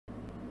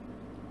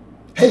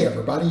Hey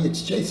everybody,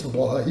 it's Jason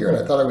Blaha here, and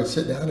I thought I would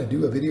sit down and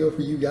do a video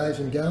for you guys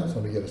and gals.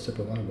 Let me get a sip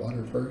of my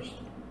water first.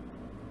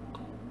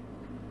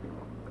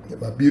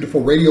 Get my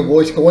beautiful radio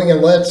voice going, and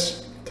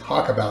let's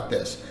talk about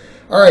this.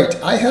 All right,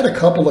 I had a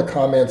couple of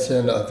comments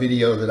in a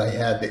video that I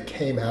had that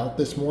came out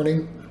this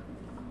morning.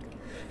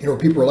 You know,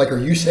 people were like, are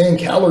you saying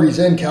calories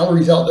in,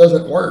 calories out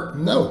doesn't work?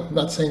 No, I'm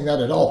not saying that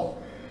at all.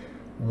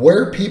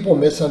 Where people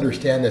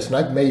misunderstand this, and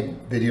I've made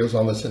videos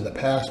on this in the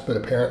past, but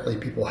apparently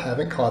people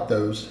haven't caught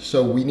those,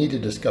 so we need to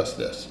discuss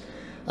this.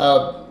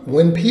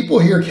 When people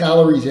hear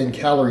calories in,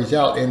 calories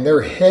out, in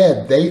their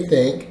head, they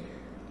think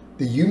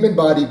the human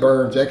body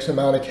burns X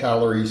amount of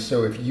calories,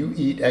 so if you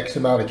eat X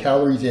amount of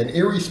calories in,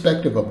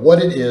 irrespective of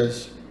what it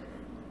is,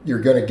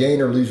 you're going to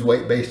gain or lose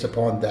weight based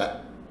upon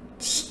that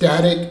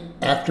static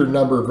after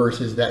number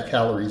versus that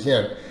calories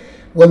in.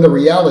 When the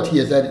reality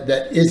is that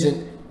that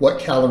isn't what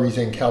calories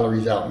in,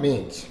 calories out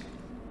means.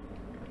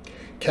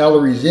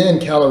 Calories in,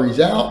 calories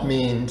out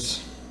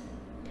means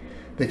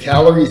the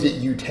calories that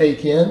you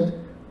take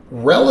in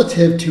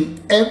relative to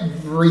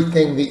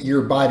everything that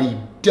your body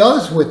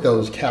does with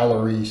those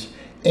calories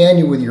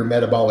and with your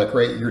metabolic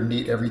rate, your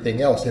NEAT,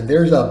 everything else. And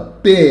there's a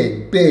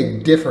big,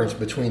 big difference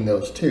between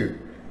those two.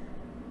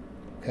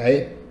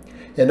 Okay?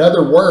 In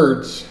other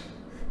words,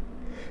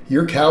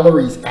 your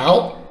calories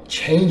out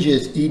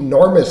changes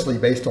enormously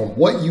based on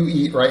what you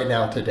eat right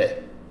now today.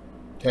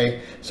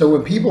 Okay, so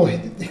when people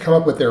come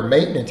up with their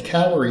maintenance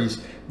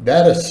calories,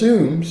 that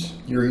assumes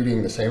you're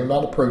eating the same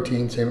amount of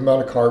protein, same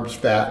amount of carbs,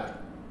 fat,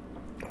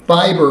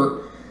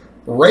 fiber,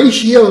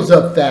 ratios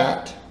of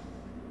fat,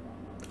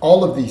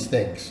 all of these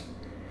things.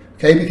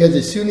 Okay, because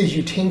as soon as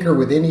you tinker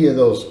with any of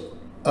those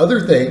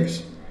other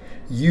things,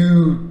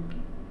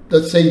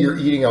 let's say you're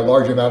eating a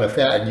large amount of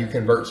fat and you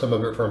convert some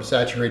of it from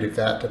saturated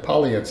fat to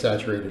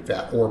polyunsaturated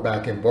fat or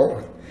back and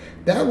forth.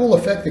 That will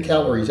affect the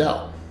calories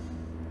out.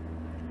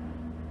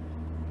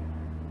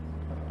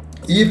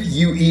 If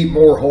you eat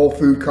more whole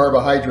food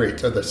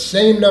carbohydrates of the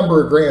same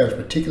number of grams,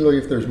 particularly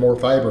if there's more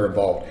fiber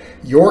involved,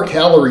 your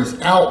calories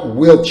out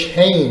will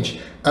change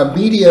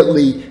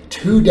immediately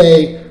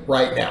today,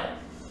 right now.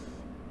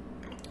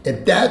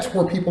 And that's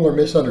where people are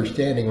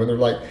misunderstanding when they're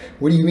like,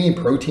 what do you mean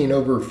protein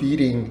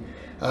overfeeding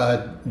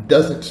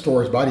doesn't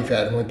store as body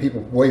fat? And when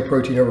people weigh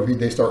protein overfeed,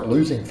 they start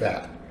losing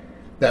fat.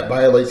 That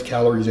violates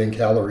calories in,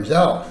 calories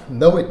out.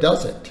 No, it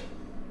doesn't.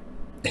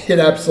 It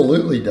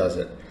absolutely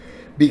doesn't.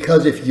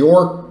 Because if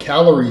your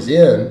calories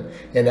in,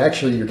 and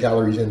actually your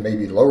calories in may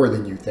be lower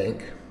than you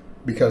think,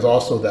 because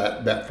also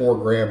that 4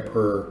 gram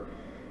per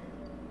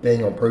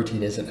thing on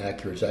protein isn't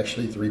accurate. It's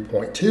actually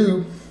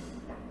 3.2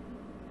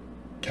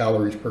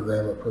 calories per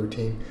gram of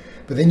protein.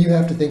 But then you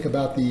have to think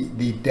about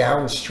the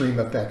downstream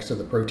effects of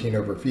the protein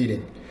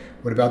overfeeding.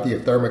 What about the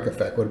thermic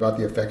effect? What about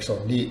the effects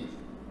on NEAT?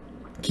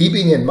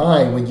 Keeping in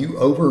mind, when you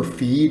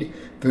overfeed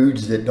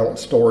foods that don't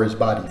store as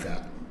body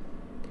fat,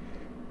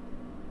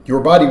 your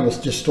body will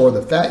just store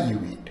the fat you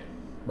eat,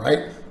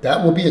 right?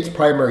 That will be its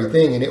primary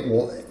thing, and it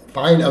will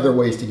find other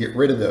ways to get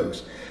rid of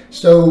those.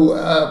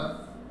 So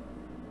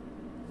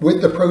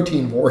with the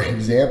protein, for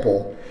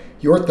example,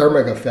 your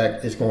thermic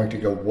effect is going to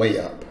go way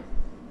up.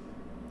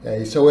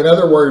 Okay, so in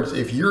other words,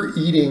 if you're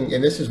eating,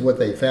 and this is what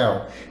they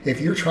found,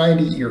 if you're trying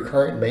to eat your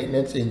current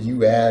maintenance and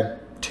you add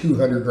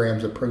 200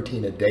 grams of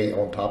protein a day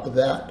on top of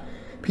that,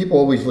 people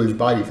always lose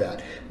body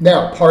fat.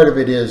 Now, part of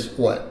it is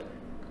what?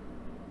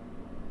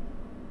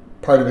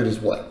 Part of it is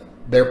what?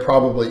 They're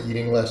probably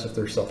eating less if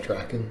they're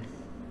self-tracking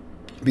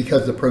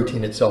because the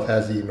protein itself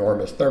has the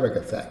enormous thermic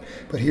effect.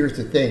 But here's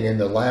the thing, in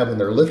the lab, when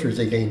they're lifters,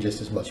 they gain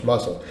just as much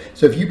muscle.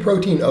 So if you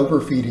protein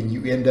overfeed and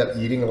you end up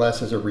eating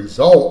less as a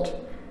result,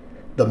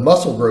 the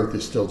muscle growth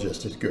is still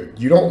just as good.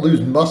 You don't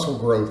lose muscle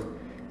growth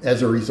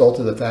as a result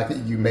of the fact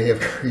that you may have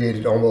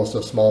created almost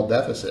a small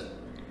deficit.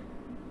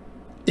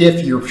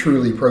 If you're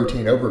truly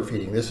protein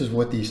overfeeding, this is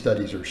what these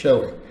studies are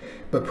showing.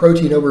 But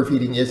protein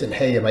overfeeding isn't,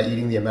 hey, am I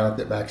eating the amount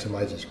that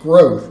maximizes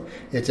growth?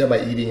 It's, am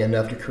I eating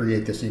enough to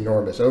create this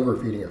enormous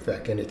overfeeding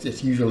effect? And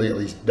it's usually at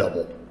least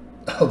double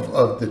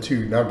of the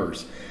two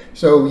numbers.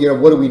 So, you know,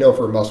 what do we know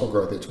for muscle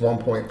growth? It's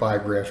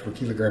 1.5 grams per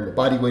kilogram of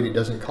body weight. It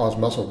doesn't cause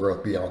muscle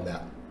growth beyond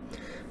that.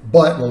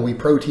 But when we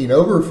protein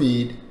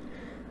overfeed,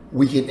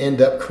 we can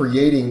end up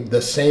creating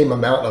the same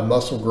amount of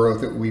muscle growth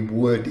that we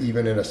would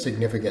even in a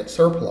significant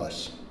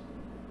surplus.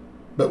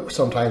 But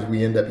sometimes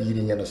we end up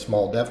eating in a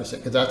small deficit,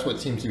 because that's what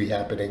seems to be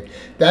happening.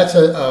 That's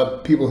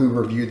people who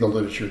review the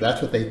literature.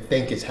 That's what they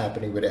think is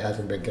happening, but it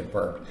hasn't been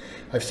confirmed.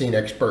 I've seen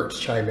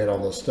experts chime in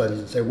on those studies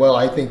and say, well,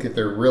 I think that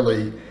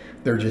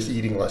they're just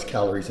eating less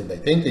calories than they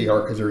think they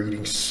are because they're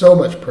eating so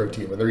much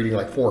protein when they're eating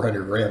like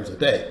 400 grams a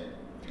day.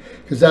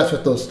 Because that's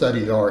what those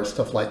studies are. It's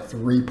stuff like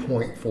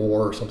 3.4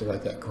 or something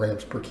like that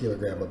grams per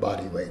kilogram of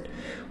body weight.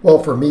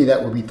 Well, for me,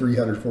 that would be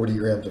 340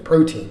 grams of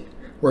protein.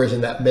 Whereas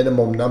in that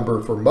minimum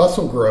number for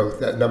muscle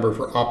growth, that number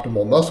for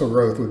optimal muscle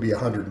growth would be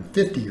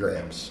 150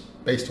 grams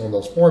based on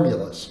those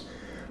formulas.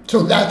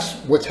 So that's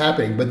what's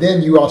happening. But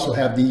then you also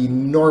have the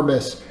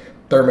enormous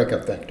thermic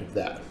effect of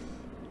that.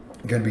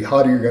 You're going to be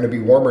hotter, you're going to be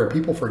warmer, and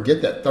people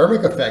forget that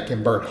thermic effect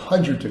can burn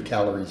hundreds of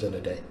calories in a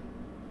day.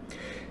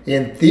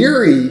 In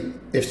theory,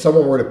 if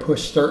someone were to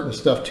push certain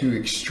stuff to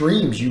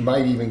extremes, you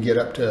might even get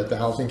up to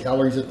 1,000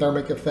 calories of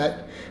thermic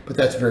effect, but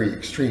that's very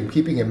extreme.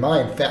 Keeping in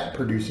mind, fat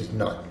produces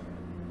none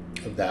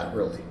of that,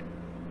 really.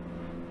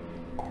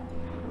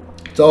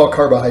 It's all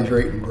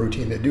carbohydrate and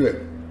protein that do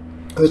it.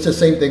 It's the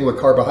same thing with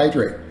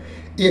carbohydrate.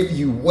 If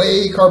you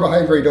way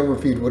carbohydrate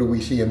overfeed, what do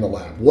we see in the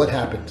lab? What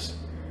happens?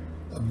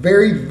 A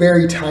very,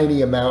 very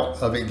tiny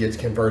amount of it gets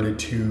converted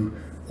to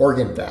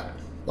organ fat,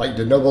 like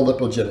de novo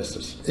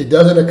lipogenesis. It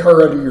doesn't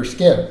occur under your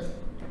skin.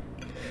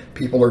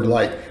 People are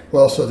like,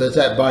 well, so does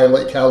that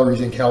violate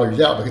calories in,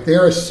 calories out? Because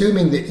they're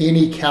assuming that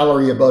any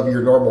calorie above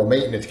your normal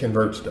maintenance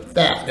converts to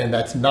fat, and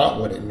that's not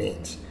what it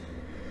means.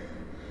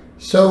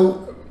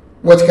 So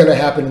what's going to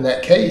happen in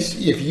that case,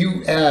 if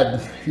you're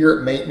at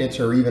maintenance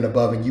or even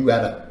above, and you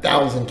add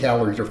 1,000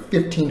 calories or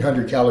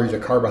 1,500 calories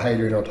of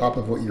carbohydrate on top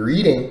of what you're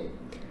eating,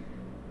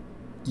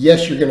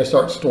 yes, you're going to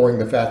start storing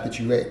the fat that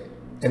you ate.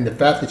 And the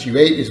fat that you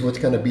ate is what's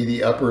going to be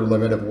the upper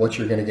limit of what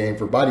you're going to gain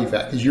for body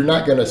fat, because you're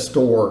not going to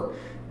store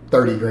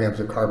 30 grams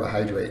of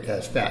carbohydrate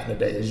as fat in a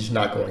day. It's just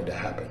not going to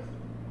happen.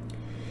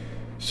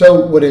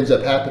 So what ends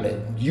up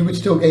happening, you would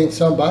still gain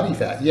some body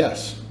fat,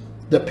 yes,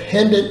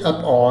 dependent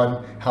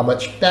upon how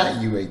much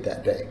fat you ate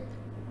that day.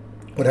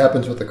 What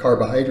happens with the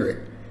carbohydrate?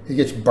 It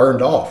gets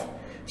burned off.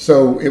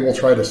 So it will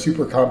try to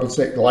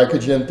supercompensate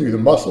glycogen through the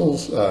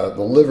muscles, the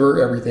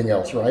liver, everything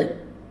else, right?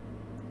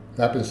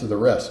 Happens to the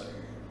rest.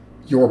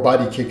 Your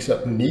body kicks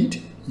up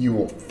NEAT. You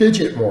will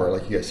fidget more,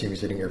 like you guys see me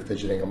sitting here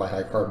fidgeting on my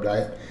high carb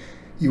diet.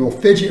 You will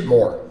fidget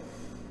more.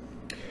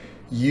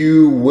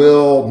 You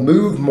will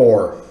move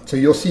more. So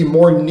you'll see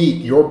more NEAT.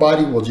 Your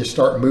body will just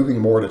start moving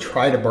more to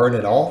try to burn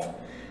it off.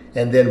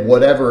 And then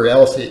whatever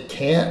else it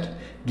can't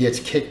gets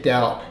kicked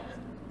out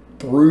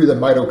through the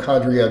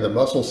mitochondria, the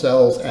muscle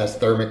cells, as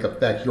thermic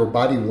effect. Your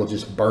body will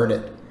just burn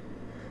it.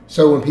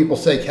 So when people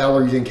say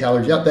calories in,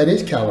 calories out, that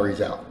is calories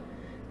out.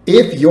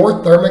 If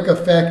your thermic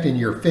effect and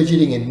your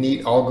fidgeting and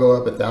NEAT all go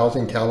up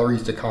 1,000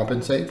 calories to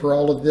compensate for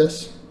all of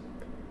this,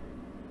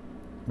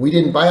 we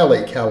didn't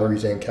violate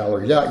calories in,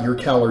 calories out. Your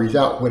calories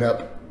out went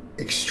up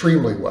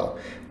extremely well.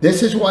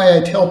 This is why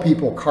I tell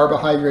people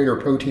carbohydrate or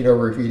protein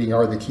overfeeding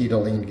are the key to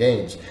lean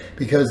gains,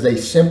 because they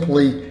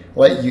simply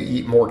let you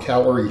eat more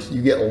calories.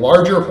 You get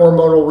larger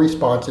hormonal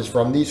responses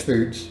from these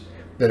foods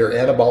that are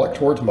anabolic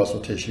towards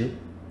muscle tissue,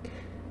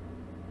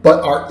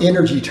 but our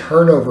energy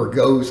turnover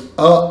goes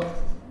up.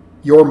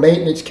 Your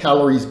maintenance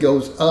calories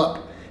goes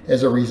up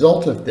as a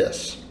result of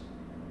this.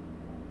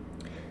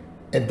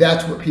 And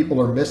that's what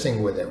people are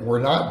missing with it.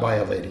 We're not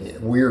violating it.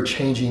 We're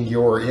changing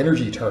your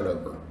energy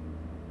turnover.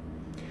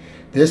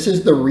 This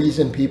is the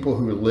reason people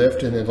who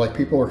lift, and then like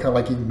people are kind of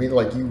like me,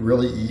 like you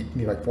really eat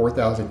like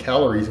 4,000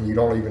 calories and you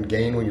don't even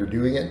gain when you're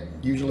doing it.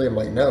 Usually I'm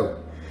like,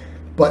 no.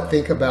 But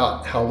think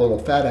about how little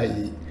fat I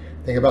eat.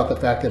 Think about the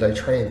fact that I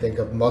train. Think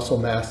of muscle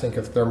mass. Think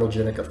of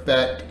thermogenic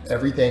effect.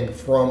 Everything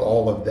from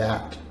all of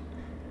that.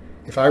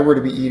 If I were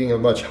to be eating a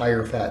much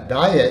higher fat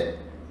diet,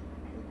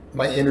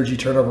 my energy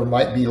turnover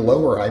might be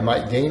lower. I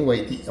might gain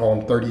weight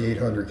on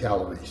 3,800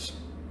 calories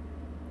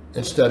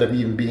instead of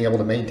even being able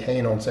to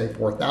maintain on, say,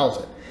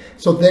 4,000.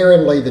 So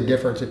therein lay the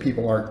difference that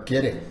people aren't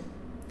getting.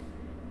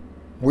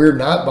 We're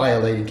not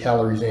violating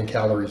calories in,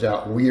 calories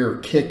out. We are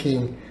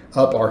kicking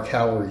up our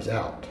calories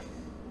out.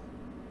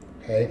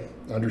 Okay,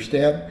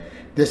 understand?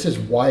 This is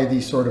why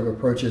these sort of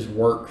approaches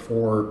work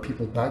for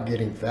people not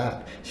getting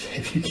fat.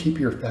 If you keep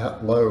your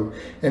fat low,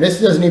 and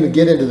this doesn't even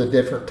get into the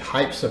different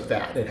types of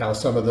fat and how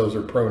some of those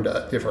are prone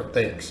to different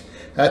things.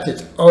 That's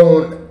its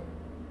own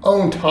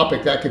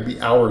topic. That could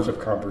be hours of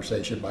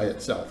conversation by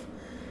itself.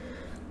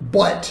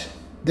 But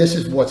this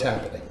is what's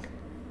happening,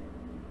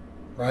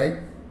 right?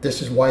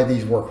 This is why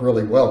these work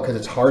really well, because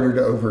it's harder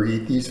to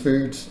overeat these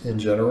foods in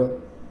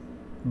general,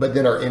 but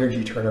then our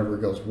energy turnover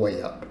goes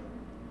way up.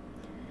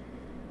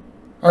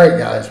 All right,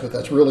 guys, but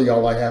that's really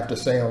all I have to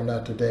say on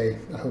that today.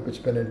 I hope it's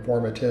been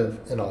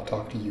informative, and I'll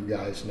talk to you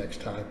guys next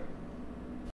time.